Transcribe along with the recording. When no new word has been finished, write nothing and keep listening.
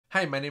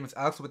Hi, my name is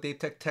Alex with Dave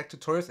Tech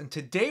Tutorials, and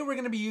today we're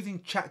going to be using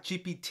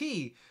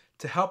ChatGPT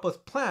to help us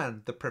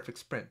plan the perfect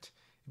sprint.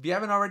 If you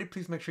haven't already,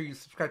 please make sure you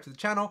subscribe to the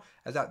channel,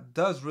 as that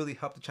does really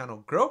help the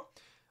channel grow.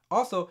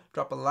 Also,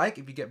 drop a like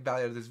if you get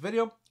value out of this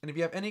video, and if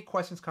you have any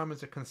questions,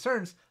 comments, or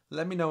concerns,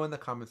 let me know in the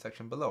comment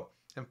section below.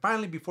 And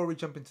finally, before we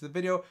jump into the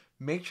video,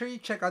 make sure you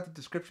check out the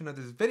description of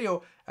this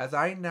video, as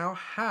I now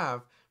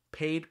have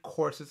paid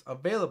courses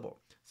available.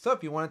 So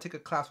if you want to take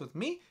a class with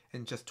me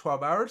in just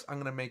 12 hours, I'm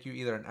going to make you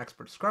either an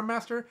expert Scrum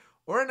Master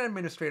or an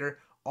administrator.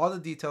 All the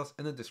details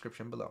in the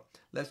description below.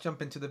 Let's jump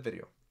into the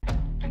video.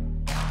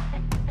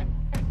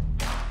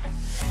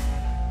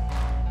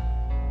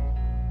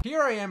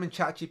 Here I am in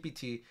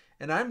ChatGPT,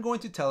 and I'm going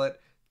to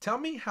tell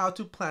me how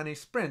to plan a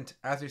sprint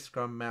as a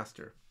Scrum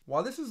Master.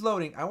 While this is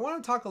loading, I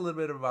want to talk a little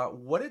bit about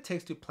what it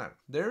takes to plan.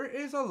 There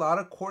is a lot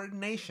of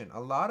coordination,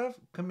 a lot of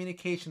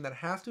communication that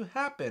has to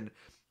happen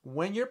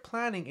when you're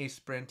planning a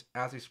sprint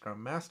as a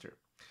Scrum Master.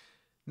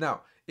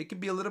 Now, it can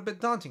be a little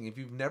bit daunting. If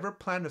you've never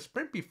planned a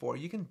sprint before,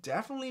 you can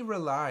definitely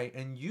rely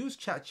and use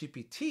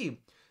ChatGPT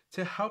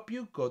to help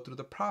you go through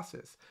the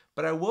process.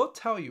 But I will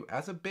tell you,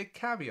 as a big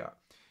caveat,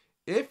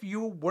 if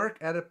you work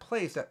at a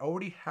place that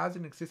already has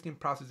an existing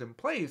process in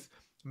place,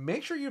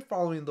 make sure you're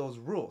following those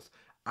rules.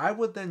 I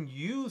would then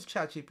use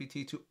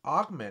ChatGPT to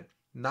augment,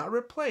 not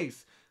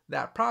replace,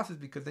 that process,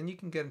 because then you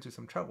can get into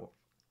some trouble.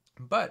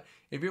 But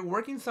if you're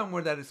working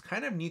somewhere that is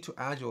kind of new to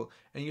Agile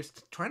and you're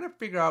trying to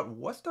figure out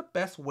what's the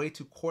best way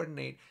to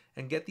coordinate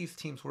and get these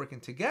teams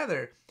working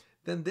together,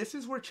 then this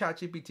is where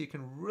ChatGPT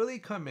can really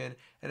come in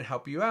and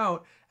help you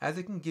out, as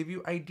it can give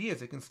you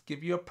ideas. It can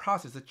give you a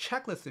process, a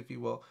checklist, if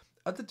you will,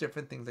 of the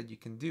different things that you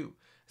can do.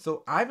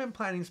 So I've been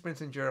planning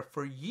sprints in Jira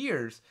for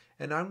years,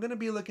 and I'm going to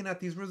be looking at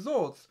these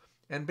results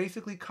and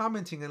basically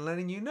commenting and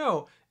letting you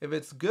know if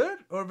it's good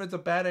or if it's a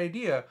bad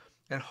idea,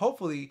 and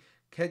hopefully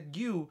get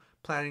you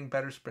planning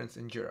better sprints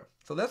in Jira.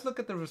 So let's look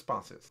at the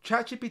responses.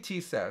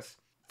 ChatGPT says,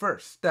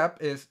 first step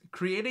is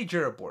create a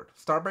Jira board.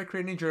 Start by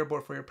creating a Jira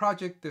board for your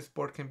project. This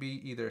board can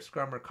be either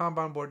Scrum or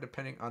Kanban board,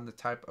 depending on the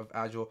type of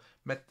Agile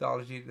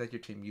methodology that your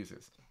team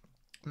uses.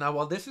 Now,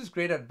 while this is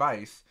great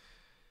advice,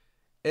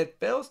 it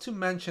fails to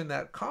mention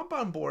that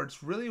Kanban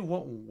boards really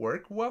won't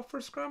work well for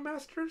Scrum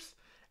Masters.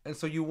 And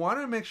so you want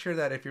to make sure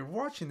that if you're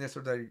watching this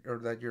or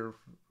that you're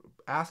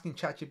asking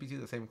ChatGPT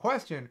the same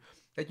question,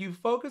 that you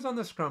focus on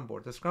the Scrum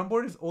board. The Scrum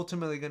board is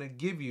ultimately going to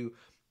give you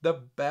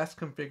the best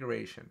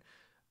configuration.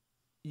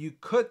 You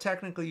could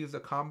technically use a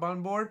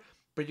Kanban board,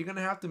 but you're going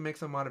to have to make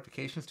some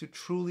modifications to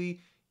truly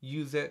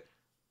use it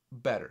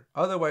better.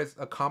 Otherwise,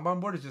 a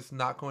Kanban board is just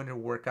not going to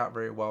work out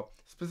very well,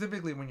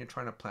 specifically when you're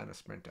trying to plan a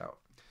sprint out.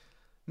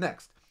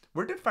 Next,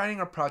 we're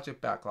defining our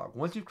project backlog.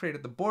 Once you've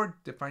created the board,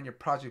 define your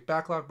project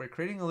backlog by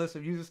creating a list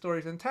of user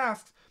stories and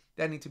tasks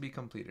that need to be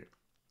completed.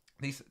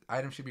 These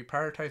items should be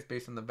prioritized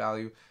based on the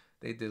value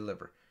they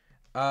deliver.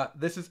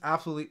 This is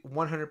absolutely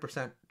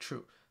 100%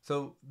 true.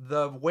 So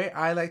the way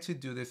I like to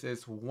do this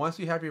is, once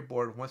you have your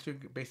board, once you're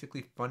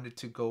basically funded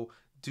to go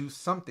do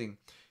something,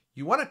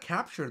 you want to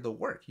capture the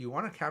work. You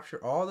want to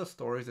capture all the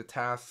stories, the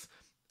tasks,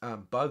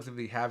 bugs if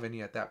you have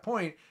any at that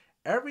point,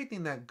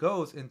 everything that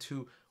goes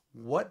into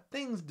what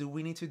things do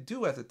we need to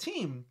do as a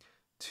team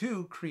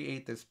to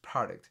create this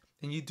product.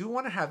 And you do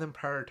want to have them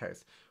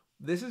prioritized.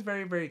 This is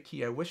very, very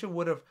key. I wish I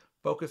would have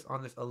focused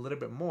on this a little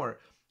bit more.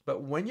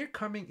 But when you're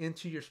coming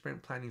into your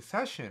sprint planning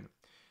session,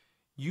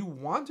 you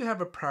want to have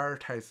a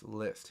prioritized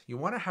list. You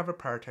want to have a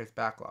prioritized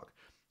backlog.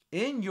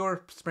 In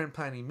your sprint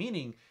planning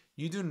meeting,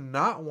 you do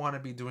not want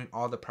to be doing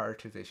all the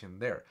prioritization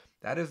there.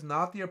 That is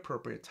not the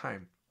appropriate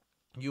time.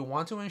 You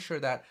want to ensure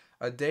that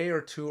a day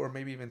or two, or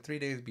maybe even 3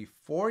 days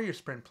before your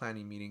sprint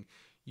planning meeting,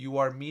 you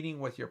are meeting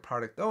with your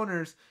product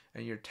owners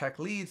and your tech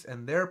leads,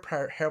 and they're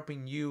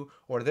helping you,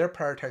 or they're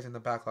prioritizing the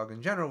backlog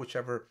in general,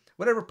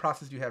 whatever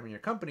process you have in your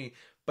company.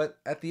 But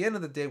at the end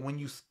of the day, when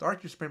you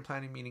start your sprint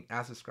planning meeting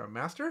as a Scrum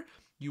Master,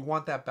 you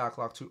want that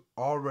backlog to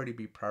already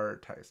be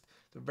prioritized.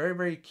 So very,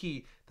 very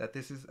key that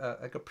this is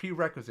like a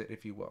prerequisite,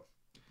 if you will.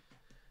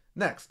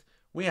 Next,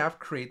 we have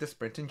create the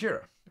sprint in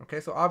Jira. Okay,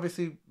 so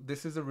obviously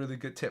this is a really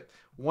good tip.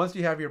 Once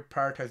you have your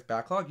prioritized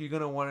backlog, you're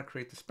going to want to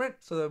create the sprint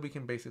so that we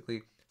can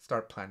basically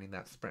start planning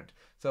that sprint.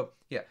 So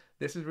yeah,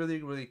 this is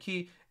really, really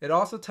key. It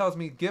also tells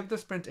me give the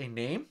sprint a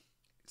name,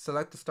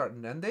 select the start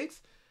and end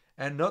dates,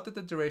 and note that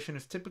the duration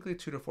is typically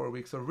 2 to 4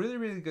 weeks. So really,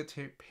 really good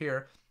tip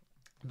here.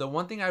 The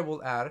one thing I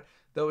will add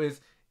though is,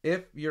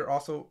 if you're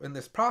also in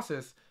this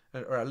process,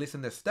 or at least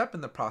in this step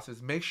in the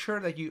process, make sure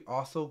that you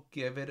also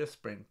give it a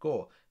sprint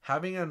goal.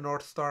 Having a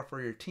North Star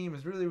for your team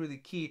is really, really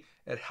key.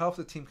 It helps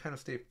the team kind of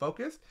stay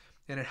focused,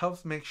 and it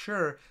helps make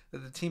sure that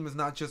the team is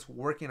not just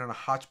working on a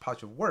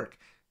hodgepodge of work.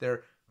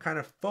 They're kind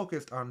of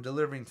focused on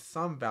delivering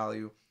some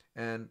value,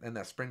 and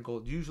that sprint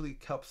goal usually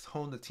helps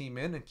hone the team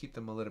in and keep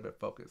them a little bit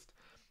focused.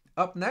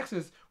 Up next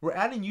is, we're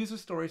adding user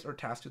stories or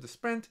tasks to the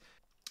sprint.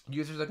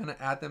 Users are going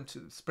to add them to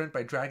the sprint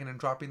by dragging and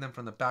dropping them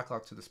from the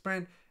backlog to the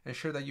sprint.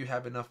 Ensure that you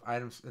have enough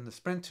items in the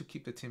sprint to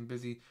keep the team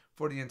busy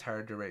for the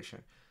entire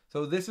duration.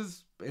 So this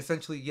is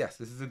essentially, yes,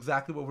 this is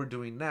exactly what we're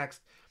doing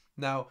next.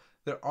 Now,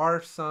 there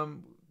are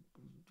some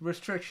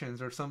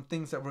restrictions or some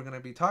things that we're going to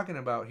be talking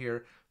about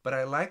here, but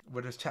I like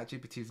where this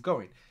ChatGPT is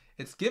going.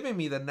 It's giving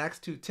me the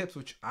next 2 tips,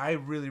 which I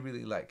really,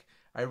 really like.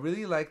 I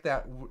really like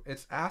that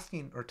it's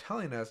asking or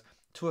telling us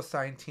to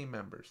assign team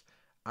members.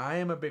 I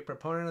am a big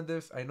proponent of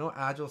this. I know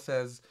Agile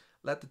says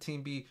let the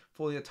team be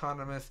fully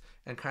autonomous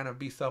and kind of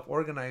be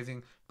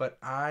self-organizing, but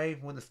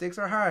when the stakes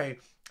are high,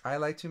 I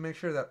like to make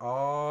sure that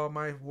all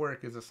my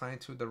work is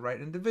assigned to the right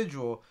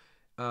individual,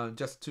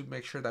 just to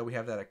make sure that we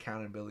have that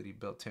accountability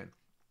built in.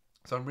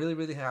 So I'm really,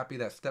 really happy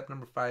that step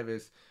number 5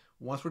 is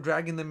once we're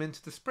dragging them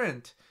into the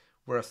sprint,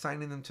 we're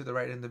assigning them to the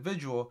right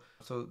individual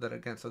so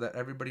that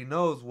everybody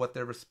knows what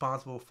they're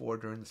responsible for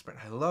during the sprint.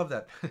 I love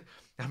that.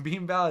 I'm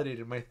being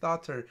validated. My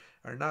thoughts are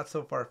not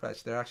so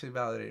far-fetched. They're actually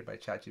validated by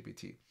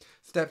ChatGPT.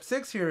 Step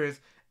 6 here is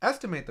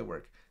estimate the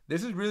work.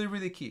 This is really,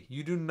 really key.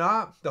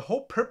 The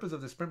whole purpose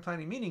of the sprint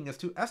planning meeting is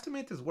to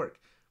estimate this work.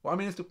 Well, I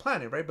mean, it's to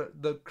plan it, right?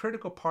 But the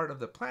critical part of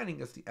the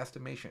planning is the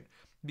estimation.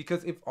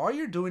 Because if all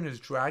you're doing is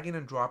dragging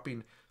and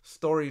dropping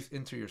stories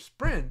into your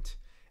sprint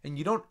and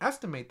you don't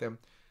estimate them,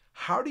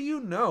 how do you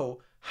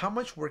know how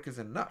much work is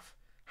enough?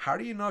 How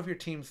do you know if your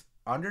team's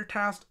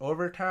undertasked,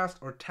 overtasked,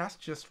 or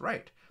tasked just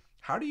right?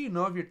 How do you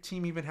know if your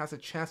team even has a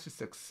chance to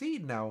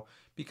succeed now?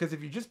 Because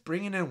if you're just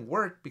bringing in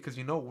work because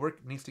you know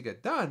work needs to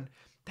get done,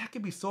 that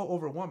can be so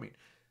overwhelming.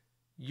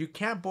 You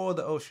can't boil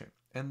the ocean.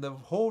 And the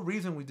whole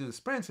reason we do the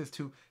sprints is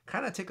to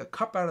kind of take a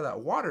cup out of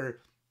that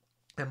water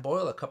and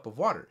boil a cup of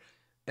water.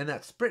 And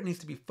that sprint needs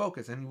to be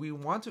focused. And we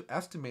want to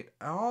estimate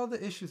all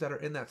the issues that are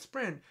in that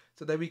sprint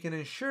so that we can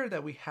ensure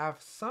that we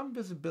have some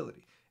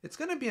visibility. It's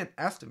going to be an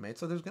estimate,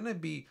 so there's going to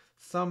be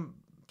some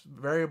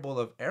variable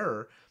of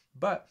error.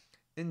 But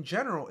in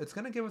general, it's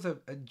going to give us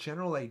a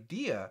general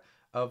idea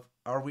of,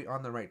 are we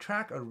on the right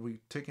track? Are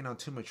we taking on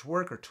too much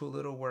work or too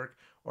little work?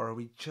 Or are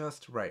we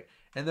just right?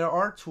 And there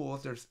are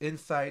tools. There's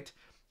Insight.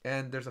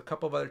 And there's a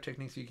couple of other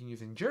techniques you can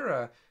use in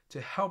Jira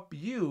to help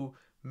you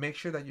make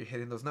sure that you're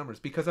hitting those numbers.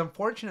 Because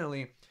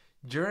unfortunately,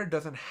 Jira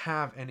doesn't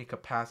have any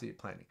capacity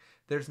planning.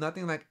 There's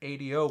nothing like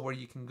ADO where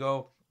you can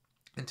go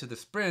into the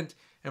sprint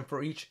and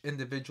for each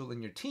individual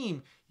in your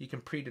team, you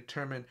can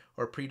predetermine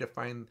or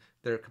predefine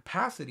their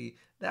capacity.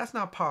 That's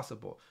not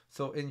possible.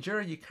 So in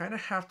Jira, you kind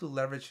of have to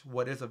leverage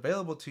what is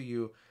available to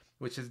you,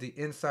 which is the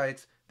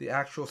insights, the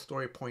actual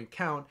story point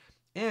count,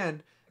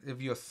 and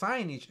if you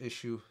assign each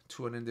issue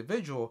to an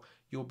individual,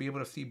 you'll be able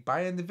to see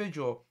by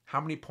individual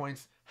how many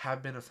points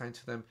have been assigned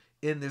to them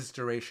in this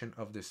duration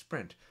of this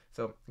sprint.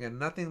 So again,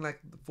 nothing like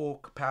full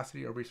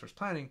capacity or resource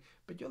planning,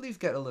 but you'll at least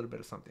get a little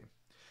bit of something.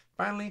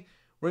 Finally,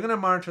 we're going to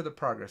monitor the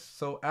progress.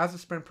 So as the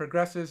sprint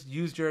progresses,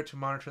 use Jira to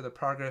monitor the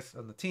progress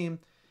of the team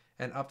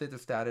and update the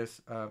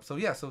status.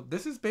 So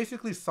this is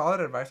basically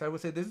solid advice. I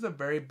would say this is a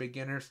very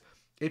beginner's.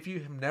 If you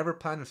have never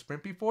planned a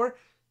sprint before,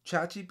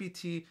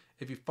 ChatGPT,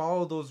 if you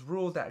follow those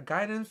rules, that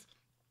guidance,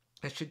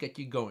 it should get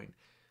you going.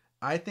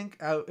 I think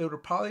it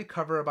would probably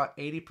cover about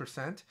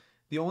 80%.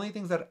 The only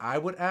things that I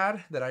would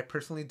add that I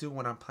personally do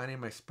when I'm planning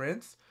my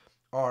sprints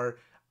are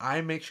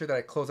I make sure that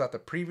I close out the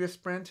previous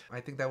sprint. I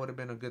think that would have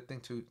been a good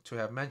thing to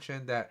have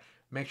mentioned, that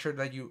make sure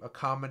that you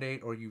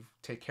accommodate or you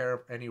take care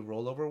of any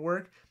rollover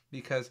work,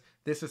 because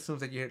this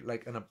assumes that you're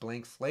like in a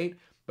blank slate.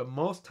 But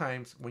most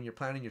times when you're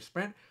planning your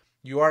sprint,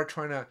 you are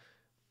trying to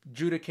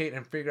adjudicate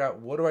and figure out,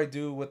 what do I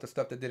do with the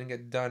stuff that didn't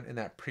get done in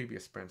that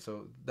previous sprint?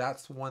 So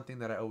that's one thing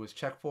that I always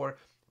check for.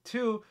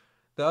 2,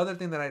 the other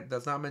thing that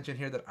that's not mentioned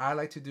here that I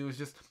like to do is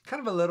just kind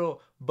of a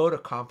little vote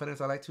of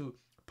confidence. I like to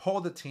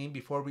poll the team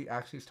before we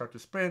actually start the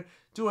sprint,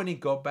 do any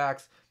go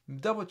backs,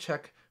 double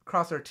check,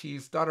 cross our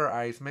T's, dot our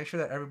I's, make sure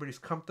that everybody's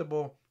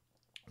comfortable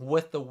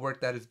with the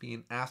work that is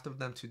being asked of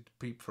them to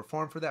be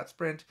performed for that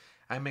sprint.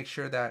 I make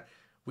sure that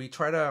we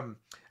try to,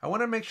 I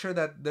want to make sure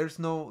that there's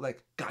no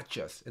like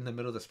gotchas in the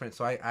middle of the sprint.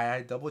 So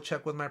I double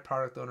check with my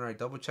product owner, I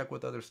double check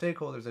with other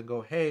stakeholders and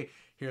go, hey,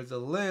 here's a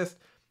list.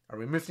 Are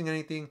we missing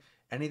anything?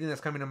 Anything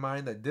that's coming to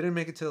mind that didn't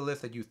make it to the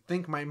list that you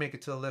think might make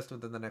it to the list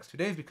within the next 2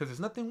 days? Because there's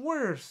nothing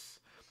worse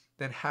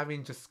than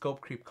having just scope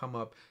creep come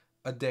up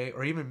a day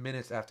or even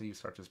minutes after you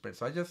start to sprint.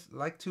 So I just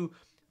like to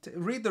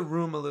read the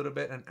room a little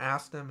bit and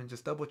ask them and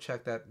just double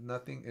check that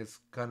nothing is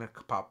gonna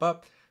pop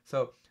up.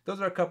 So those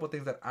are a couple of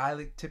things that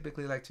I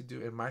typically like to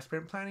do in my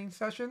sprint planning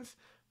sessions.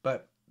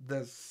 But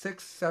the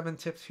 6-7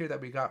 tips here that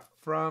we got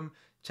from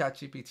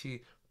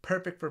ChatGPT,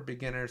 perfect for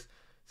beginners.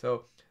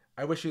 So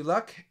I wish you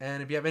luck.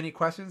 And if you have any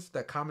questions,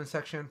 that comment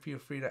section, feel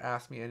free to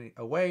ask me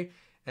away.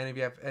 And if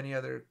you have any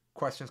other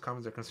questions,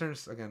 comments, or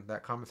concerns, again,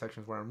 that comment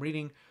section is where I'm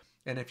reading.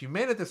 And if you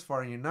made it this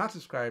far and you're not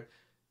subscribed,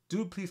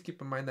 do please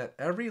keep in mind that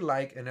every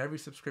like and every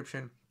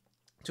subscription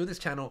to this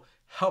channel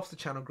helps the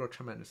channel grow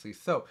tremendously.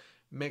 So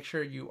make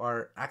sure you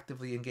are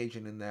actively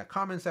engaging in that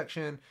comment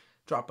section.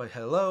 Drop a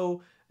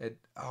hello. It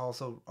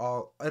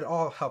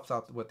all helps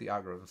out with the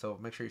algorithm. So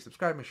make sure you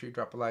subscribe, make sure you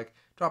drop a like,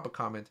 drop a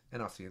comment,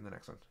 and I'll see you in the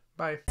next one.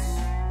 Bye.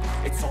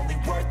 It's only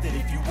worth it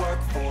if you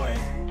work for it.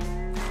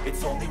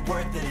 It's only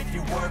worth it if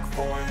you work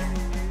for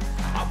it.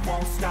 I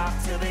won't stop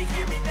till they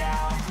hear me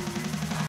now.